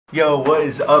Yo, what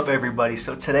is up everybody?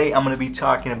 So today I'm going to be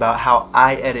talking about how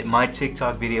I edit my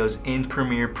TikTok videos in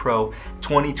Premiere Pro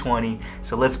 2020.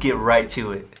 So let's get right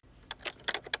to it.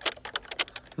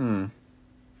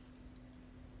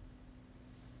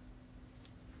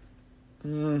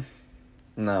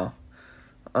 No.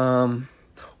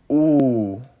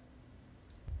 Ooh.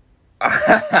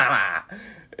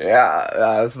 Yeah,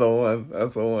 that's the one.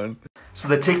 That's the one. So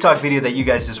the TikTok video that you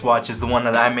guys just watched is the one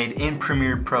that I made in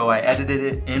Premiere Pro. I edited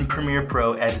it in Premiere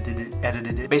Pro,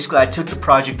 edited it. Basically, I took the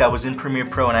project that was in Premiere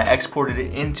Pro and I exported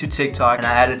it into TikTok, and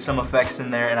I added some effects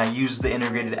in there, and I used the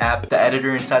integrated app, the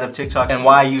editor inside of TikTok. And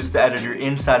why I use the editor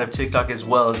inside of TikTok as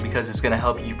well is because it's gonna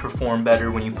help you perform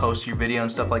better when you post your video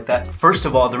and stuff like that. First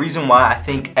of all, the reason why I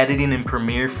think editing in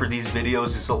Premiere for these videos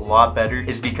is a lot better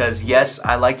is because, yes,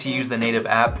 I like to use the native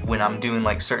app when I'm doing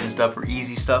like certain stuff or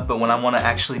easy stuff, but when I wanna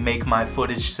actually make my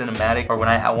footage cinematic, or when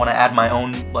I want to add my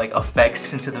own like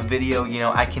effects into the video, you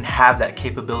know, I can have that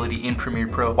capability in Premiere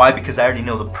Pro. Why? Because I already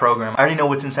know the program. I already know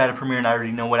what's inside of Premiere, and I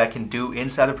already know what I can do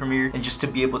inside of Premiere, and just to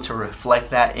be able to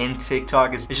reflect that in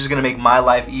TikTok it's just gonna make my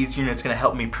life easier, and it's gonna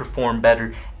help me perform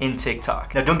better in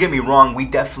TikTok. Now don't get me wrong, we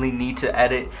definitely need to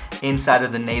edit inside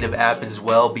of the native app as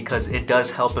well, because it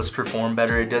does help us perform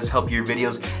better. It does help your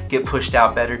videos get pushed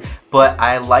out better, but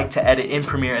I like to edit in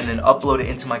Premiere and then upload it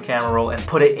into my camera roll and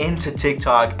put it into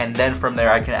TikTok, and then from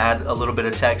there I can add a little bit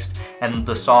of text and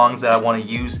the songs that I want to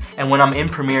use. And when I'm in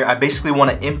Premiere, I basically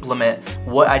want to implement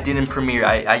what I did in Premiere.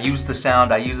 I use the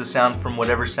sound from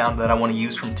whatever sound that I want to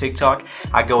use from TikTok.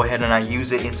 I go ahead and I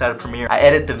use it inside of Premiere. I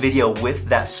edit the video with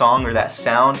that song or that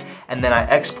sound, and then I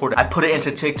export it. I put it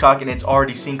into TikTok and it's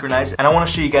already synchronized, and I want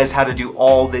to show you guys how to do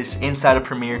all this inside of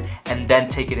Premiere and then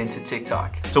take it into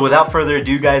TikTok. So without further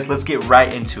ado guys, let's get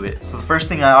right into it. So the first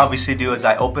thing I obviously do is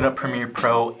I open up Premiere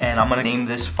Pro, and I'm gonna name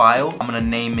this file. I'm gonna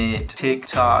name it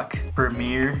TikTok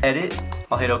Premiere Edit.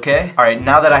 I'll hit OK. Alright,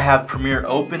 now that I have Premiere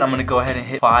open, I'm gonna go ahead and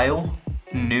hit File,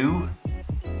 New,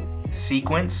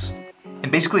 Sequence.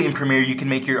 And basically in Premiere you can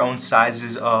make your own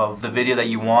sizes of the video that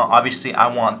you want. Obviously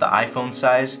I want the iPhone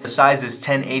size. The size is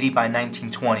 1080 by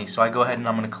 1920. So I go ahead and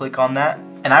I'm gonna click on that.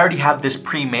 And I already have this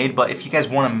pre-made, but if you guys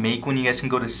want to make one, you guys can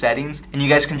go to settings, and you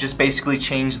guys can just basically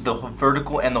change the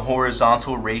vertical and the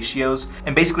horizontal ratios,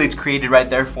 and basically it's created right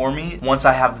there for me. Once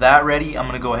I have that ready, I'm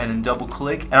gonna go ahead and double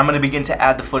click, and I'm gonna begin to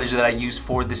add the footage that I use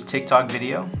for this TikTok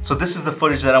video. So this is the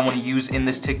footage that I want to use in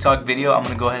this TikTok video. I'm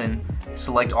gonna go ahead and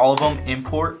select all of them,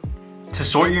 import. To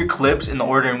sort your clips in the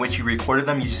order in which you recorded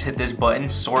them, you just hit this button,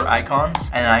 sort icons,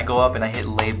 and I go up and I hit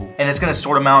label. And it's gonna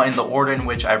sort them out in the order in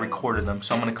which I recorded them.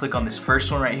 So I'm gonna click on this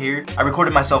first one right here. I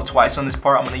recorded myself twice on this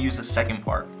part. I'm gonna use the second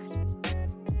part.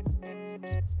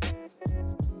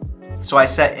 So I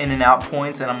set in and out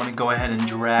points, and I'm gonna go ahead and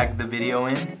drag the video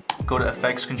in. Go to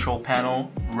Effects Control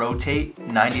Panel, rotate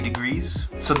 90 degrees.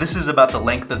 So this is about the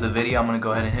length of the video. I'm gonna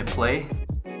go ahead and hit play.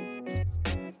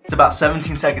 It's about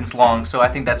 17 seconds long, so I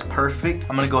think that's perfect.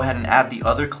 I'm gonna go ahead and add the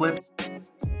other clip.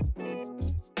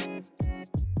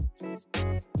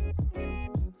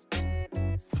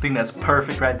 I think that's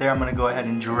perfect right there. I'm gonna go ahead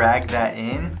and drag that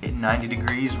in, hit 90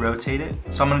 degrees, rotate it.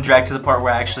 So I'm gonna drag to the part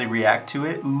where I actually react to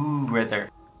it. Ooh, right there.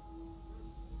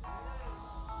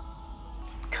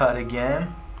 Cut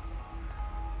again.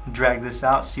 Drag this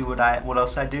out, see what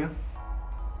else I do.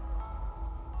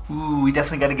 Ooh, we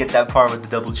definitely gotta get that part with the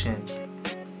double chin.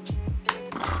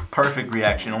 Perfect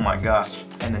reaction, oh my gosh.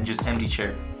 And then just empty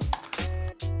chair.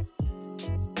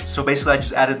 So basically I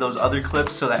just added those other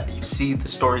clips so that you see the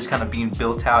stories kind of being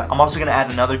built out. I'm also gonna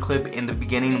add another clip in the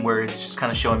beginning where it's just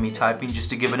kind of showing me typing, just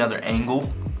to give another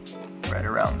angle. Right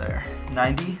around there.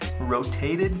 90,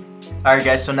 rotated. Alright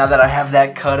guys, so now that I have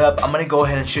that cut up, I'm gonna go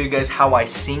ahead and show you guys how I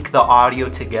sync the audio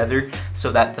together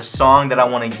so that the song that I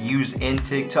want to use in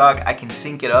TikTok, I can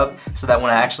sync it up so that when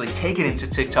I actually take it into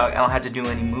TikTok, I don't have to do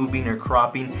any moving or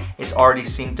cropping. It's already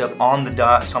synced up on the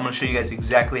dot, so I'm gonna show you guys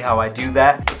exactly how I do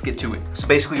that. Let's get to it. So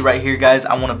basically right here guys,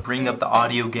 I want to bring up the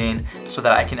audio gain so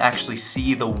that I can actually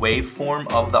see the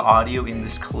waveform of the audio in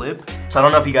this clip. So I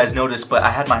don't know if you guys noticed, but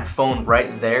I had my phone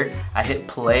right there. I hit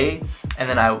play, and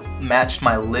then I matched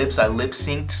my lips, I lip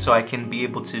synced so I can be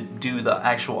able to do the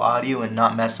actual audio and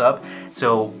not mess up.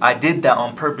 So I did that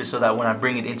on purpose so that when I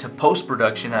bring it into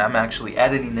post-production and I'm actually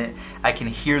editing it, I can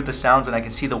hear the sounds and I can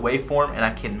see the waveform and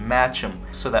I can match them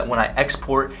so that when I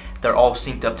export, they're all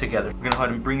synced up together. We're gonna go ahead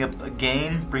and bring up the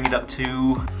gain, bring it up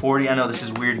to 40. I know this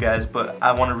is weird guys, but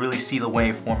I wanna really see the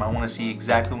waveform. I wanna see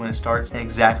exactly when it starts and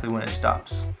exactly when it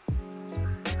stops.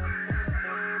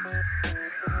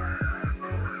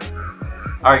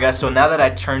 Alright guys, so now that I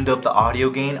turned up the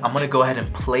audio gain, I'm gonna go ahead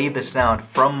and play the sound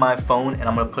from my phone, and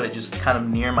I'm gonna put it just kind of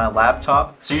near my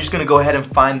laptop. So you're just gonna go ahead and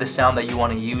find the sound that you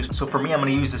wanna use. So for me, I'm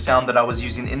gonna use the sound that I was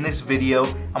using in this video.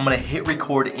 I'm gonna hit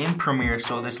record in Premiere,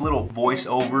 so this little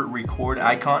voiceover record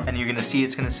icon, and you're gonna see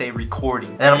it's gonna say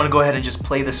recording. And then I'm gonna go ahead and just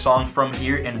play the song from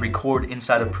here and record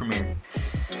inside of Premiere.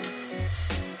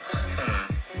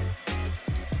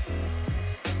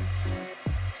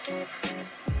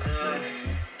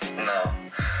 No.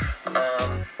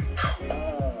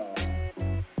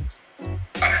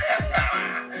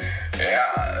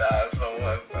 Yeah, that's the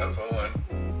one. That's the one.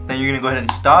 Then you're gonna go ahead and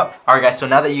stop. Alright guys, so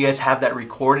now that you guys have that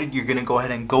recorded, you're gonna go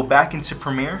ahead and go back into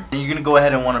Premiere. And you're gonna go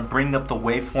ahead and wanna bring up the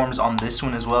waveforms on this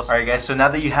one as well. Alright guys, so now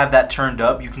that you have that turned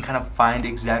up, you can kind of find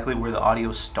exactly where the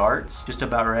audio starts, just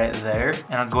about right there.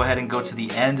 And I'll go ahead and go to the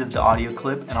end of the audio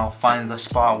clip, and I'll find the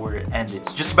spot where it ended.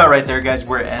 So just about right there guys,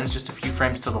 where it ends, just a few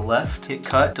frames to the left. Hit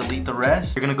cut, delete the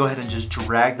rest. You're gonna go ahead and just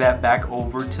drag that back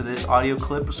over to this audio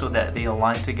clip so that they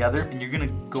align together. And you're gonna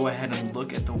go ahead and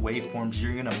look at the waveforms.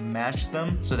 You're gonna match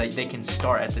them so that they can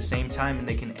start at the same time and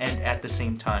they can end at the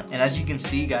same time. And as you can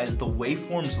see guys, the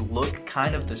waveforms look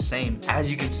kind of the same.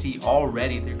 As you can see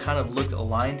already, they kind of look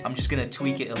aligned. I'm just gonna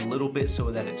tweak it a little bit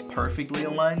so that it's perfectly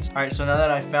aligned. All right, so now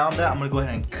that I found that, I'm gonna go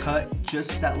ahead and cut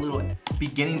just that little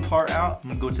beginning part out. I'm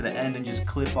gonna go to the end and just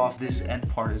clip off this end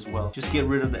part as well. Just get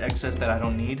rid of the excess that I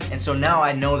don't need. And so now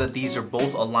I know that these are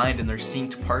both aligned and they're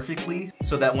synced perfectly,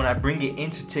 so that when I bring it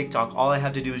into TikTok, all I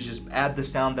have to do is just add the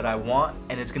sound that I want,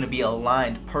 and it's gonna be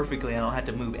aligned perfectly. I don't have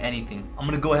to move anything. I'm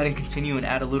gonna go ahead and continue and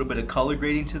add a little bit of color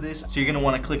grading to this. So you're gonna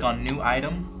wanna click on new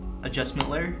item, adjustment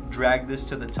layer, drag this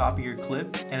to the top of your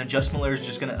clip, and adjustment layer is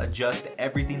just gonna adjust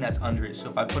everything that's under it. So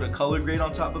if I put a color grade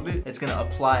on top of it, it's gonna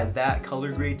apply that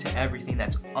color grade to everything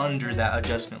that's under that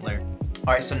adjustment layer.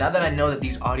 All right, so now that I know that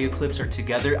these audio clips are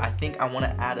together, I think I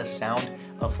wanna add a sound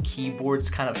of keyboards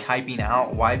kind of typing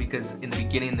out. Why? Because in the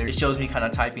beginning there, it shows me kind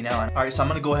of typing out. All right, so I'm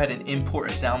gonna go ahead and import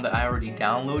a sound that I already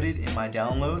downloaded in my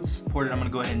downloads. Import it, I'm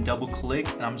gonna go ahead and double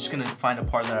click, and I'm just gonna find a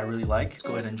part that I really like. Let's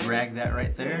go ahead and drag that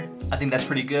right there. I think that's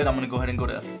pretty good. I'm gonna go ahead and go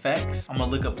to effects. I'm gonna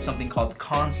look up something called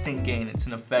constant gain. It's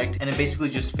an effect, and it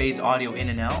basically just fades audio in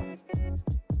and out.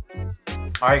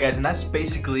 Alright guys, and that's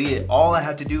basically it. All I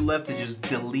have to do left is just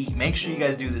delete. Make sure you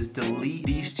guys do this. Delete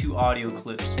these two audio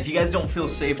clips. If you guys don't feel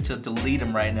safe to delete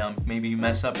them right now, maybe you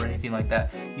mess up or anything like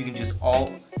that, you can just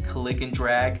alt click and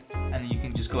drag, and then you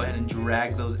can just go ahead and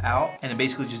drag those out, and it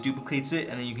basically just duplicates it,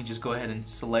 and then you can just go ahead and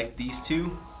select these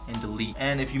two and delete.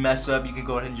 And if you mess up, you can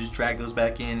go ahead and just drag those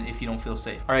back in if you don't feel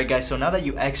safe. Alright guys, so now that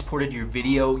you exported your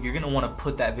video, you're gonna want to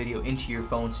put that video into your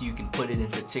phone so you can put it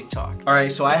into TikTok.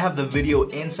 Alright, so I have the video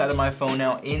inside of my phone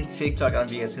now in TikTok. I don't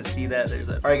know if you guys can see that.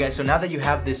 Alright guys, so now that you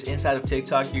have this inside of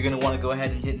TikTok, you're gonna want to go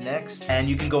ahead and hit next, and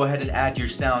you can go ahead and add your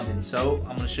sound in. So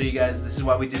I'm gonna show you guys, this is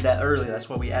why we did that earlier. That's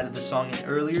why we added the song in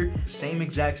earlier. Same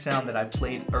exact sound that I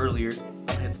played earlier. I'm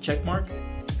gonna hit the check mark.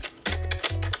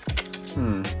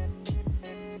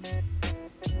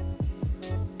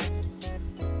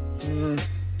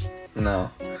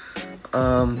 No.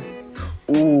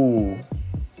 Ooh.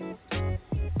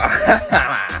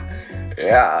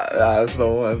 Yeah, that's the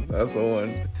one. That's the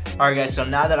one. Alright guys, so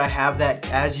now that I have that,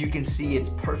 as you can see, it's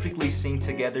perfectly synced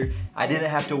together. I didn't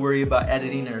have to worry about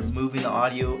editing or moving the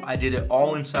audio. I did it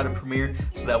all inside of Premiere,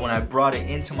 so that when I brought it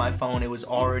into my phone, it was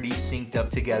already synced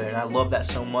up together, and I love that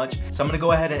so much. So I'm gonna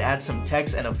go ahead and add some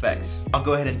text and effects. I'll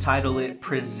go ahead and title it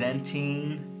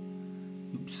Presenting,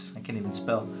 oops, I can't even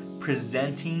spell,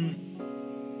 Presenting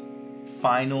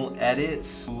Final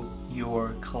Edits to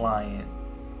Your Client.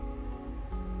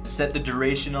 Set the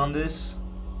duration on this.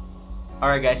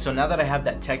 Alright guys, so now that I have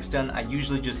that text done, I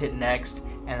usually just hit next,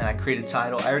 and then I create a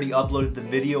title. I already uploaded the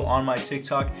video on my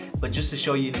TikTok, but just to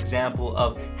show you an example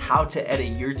of how to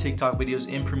edit your TikTok videos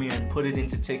in Premiere and put it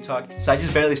into TikTok. So I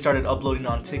just barely started uploading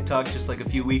on TikTok just like a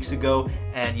few weeks ago,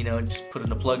 and you know, just put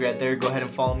in a plug right there. Go ahead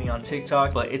and follow me on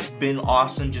TikTok. But it's been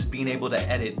awesome just being able to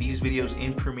edit these videos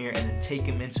in Premiere and then take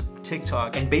them into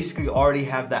TikTok, and basically already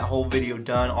have that whole video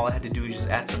done. All I had to do is just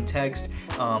add some text,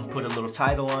 put a little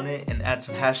title on it, and add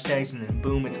some hashtags, and then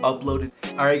boom, it's uploaded.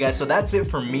 Alright guys, so that's it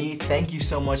for me. Thank you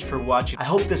so much for watching. I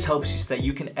hope this helps you so that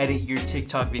you can edit your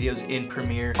TikTok videos in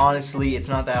Premiere. Honestly, it's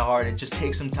not that hard. It just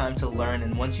takes some time to learn,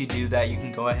 and once you do that, you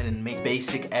can go ahead and make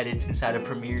basic edits inside of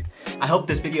Premiere. I hope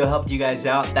this video helped you guys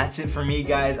out. That's it for me,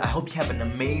 guys. I hope you have an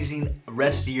amazing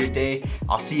rest of your day.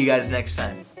 I'll see you guys next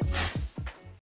time.